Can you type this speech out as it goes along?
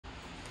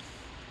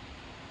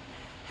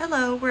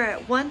Hello, we're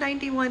at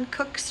 191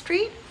 Cook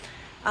Street.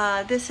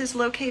 This is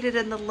located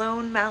in the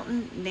Lone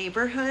Mountain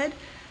neighborhood.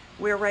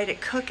 We're right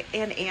at Cook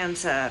and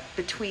Anza,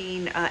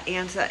 between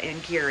Anza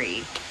and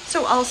Geary.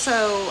 So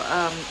also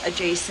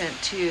adjacent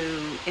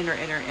to Inner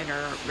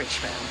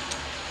Richmond.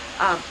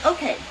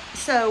 Okay,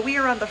 so we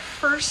are on the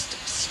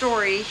first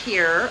story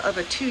here of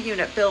a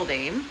 2-unit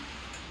building.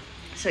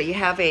 So you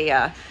have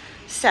a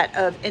set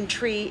of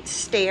entry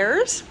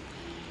stairs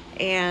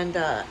and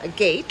a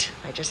gate.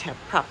 I just have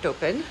propped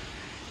open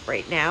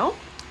right now.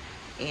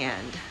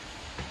 And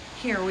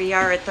here we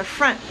are at the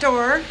front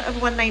door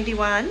of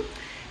 191.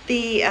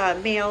 The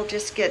mail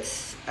just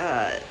gets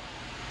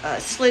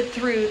slid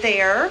through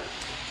there.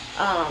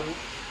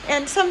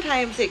 And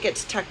sometimes it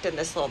gets tucked in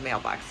this little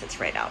mailbox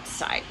that's right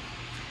outside.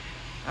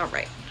 All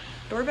right,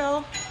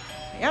 doorbell.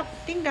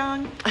 Yep, ding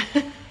dong.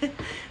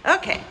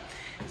 Okay,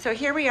 so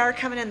here we are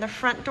coming in the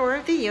front door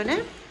of the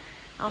unit.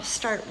 I'll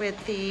start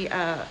with the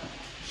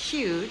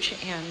huge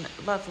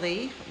and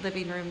lovely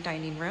living room,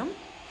 dining room.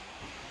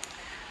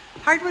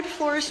 Hardwood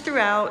floors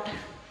throughout.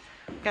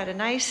 Got a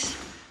nice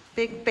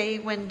big bay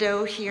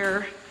window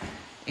here,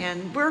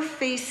 and we're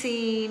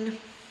facing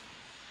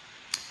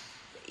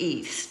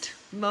east.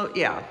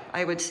 Yeah,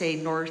 I would say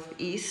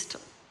northeast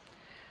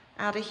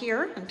out of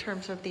here in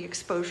terms of the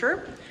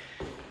exposure.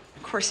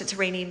 Of course, it's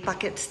raining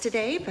buckets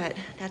today, but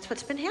that's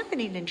what's been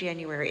happening in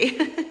January.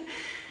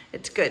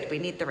 It's good, we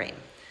need the rain.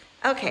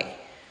 Okay,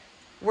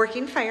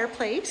 working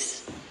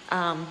fireplace,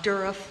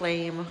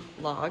 Duraflame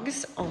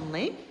logs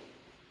only.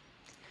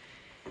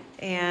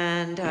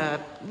 And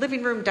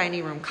living room,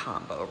 dining room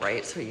combo,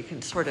 right? So you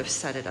can sort of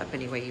set it up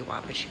any way you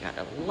want, but you got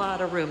a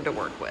lot of room to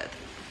work with.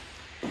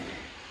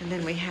 And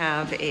then we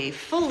have a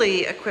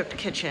fully equipped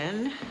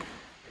kitchen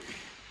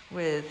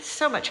with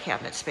so much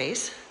cabinet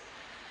space.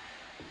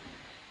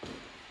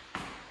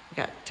 We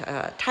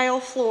got tile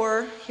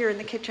floor here in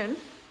the kitchen,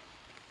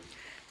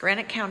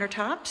 granite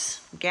countertops,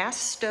 gas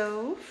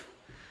stove,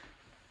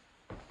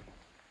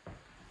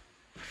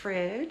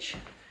 fridge,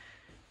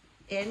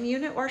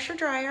 in-unit washer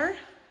dryer,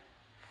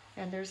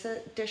 and there's a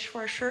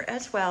dishwasher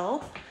as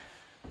well.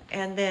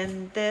 And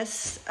then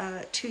this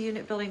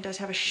 2-unit building does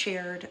have a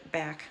shared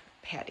back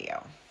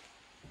patio.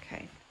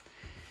 Okay.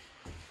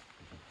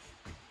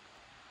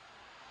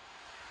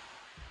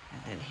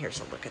 And then here's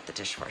a look at the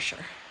dishwasher.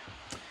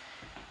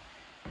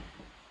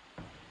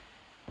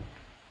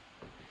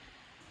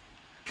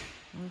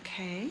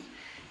 Okay,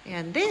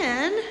 and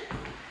then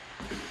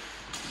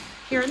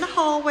here in the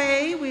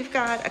hallway, we've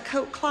got a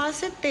coat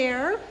closet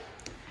there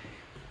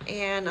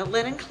and a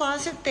linen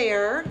closet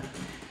there.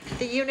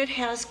 The unit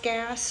has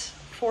gas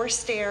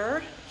forced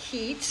air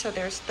heat, so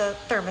there's the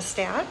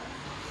thermostat.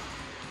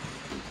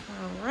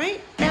 All right,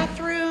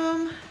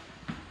 bathroom.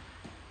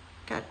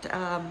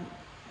 Got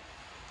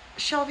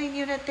shelving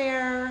unit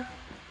there,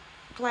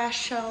 glass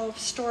shelf,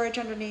 storage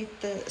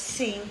underneath the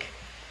sink,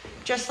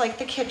 just like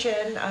the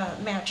kitchen,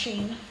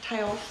 matching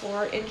tile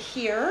floor in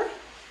here.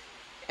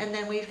 And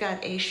then we've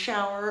got a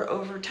shower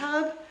over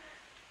tub,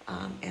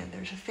 and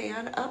there's a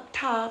fan up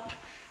top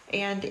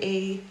and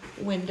a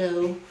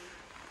window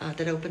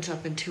that opens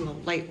up into a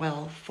light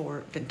well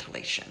for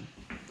ventilation.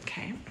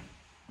 Okay.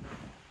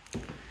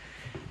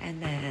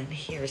 And then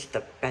here's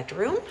the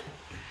bedroom.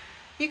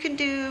 You can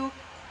do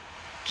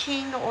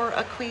king or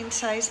a queen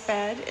size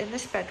bed in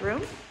this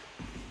bedroom.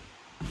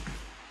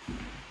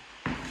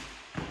 I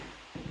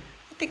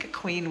think a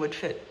queen would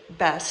fit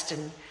best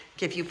and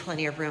give you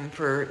plenty of room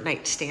for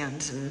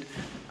nightstands and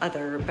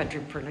other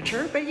bedroom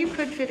furniture, but you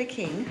could fit a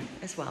king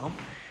as well.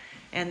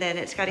 And then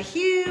it's got a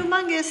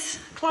humongous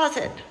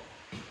closet.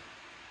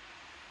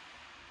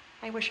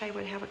 I wish I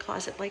would have a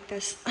closet like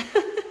this.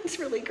 It's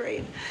really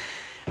great.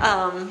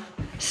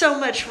 So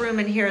much room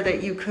in here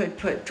that you could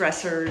put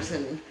dressers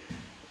and,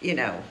 you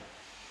know,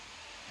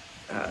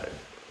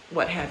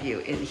 what have you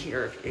in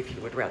here if you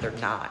would rather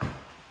not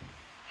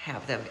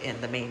have them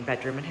in the main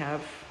bedroom and have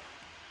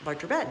a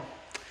larger bed.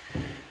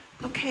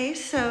 Okay,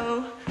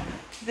 so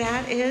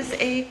that is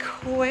a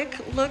quick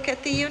look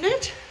at the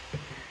unit.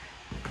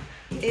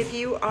 If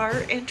you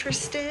are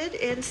interested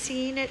in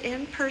seeing it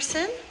in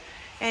person,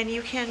 and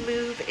you can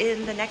move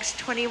in the next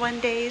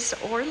 21 days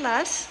or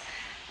less,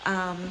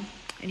 and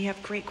you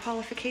have great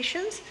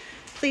qualifications,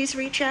 please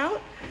reach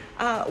out.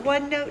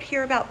 One note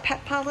here about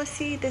pet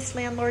policy: this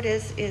landlord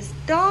is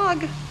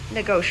dog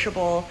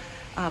negotiable,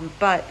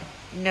 but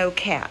no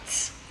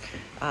cats.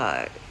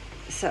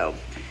 So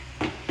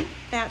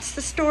that's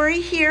the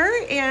story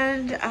here,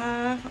 and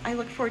I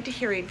look forward to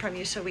hearing from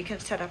you so we can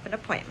set up an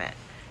appointment.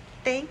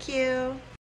 Thank you.